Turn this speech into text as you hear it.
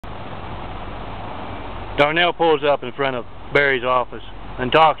Darnell pulls up in front of Barry's office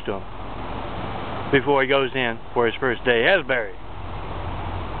and talks to him before he goes in for his first day as Barry.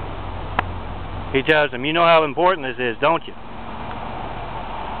 He tells him, "You know how important this is, don't you?"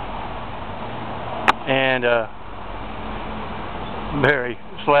 And Barry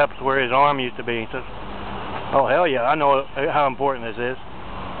slaps where his arm used to be and says, "Oh, hell yeah, I know how important this is.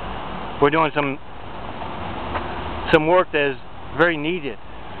 We're doing some work that is very needed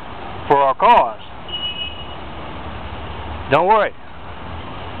for our cause. Don't worry.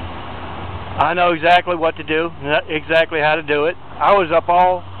 I know exactly what to do, exactly how to do it. I was up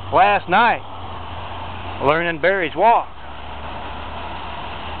all last night learning Barry's walk.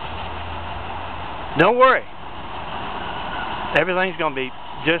 Don't worry. Everything's going to be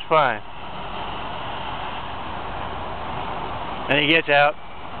just fine." And he gets out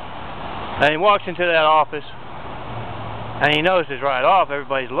and he walks into that office and he notices right off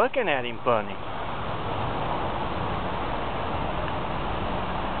everybody's looking at him funny.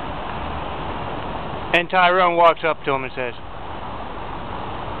 And Tyrone walks up to him and says,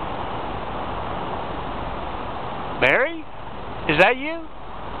 "Barry, is that you?"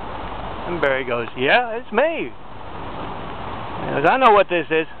 And Barry goes, "Yeah, it's me." He goes, "I know what this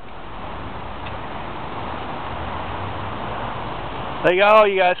is." They go, "Oh,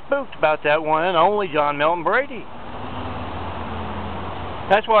 you got spooked about that one and only John Melton Brady.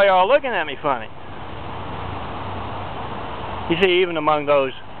 That's why you're all looking at me funny." You see, even among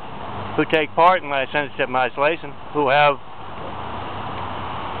those who take part in my censorship and isolation, who have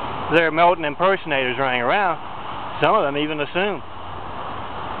their Melton impersonators running around, some of them even assume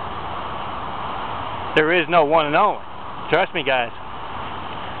there is no one and only. Trust me, guys.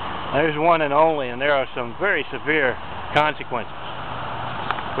 There's one and only, and there are some very severe consequences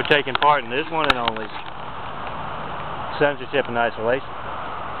for taking part in this one and only censorship and isolation.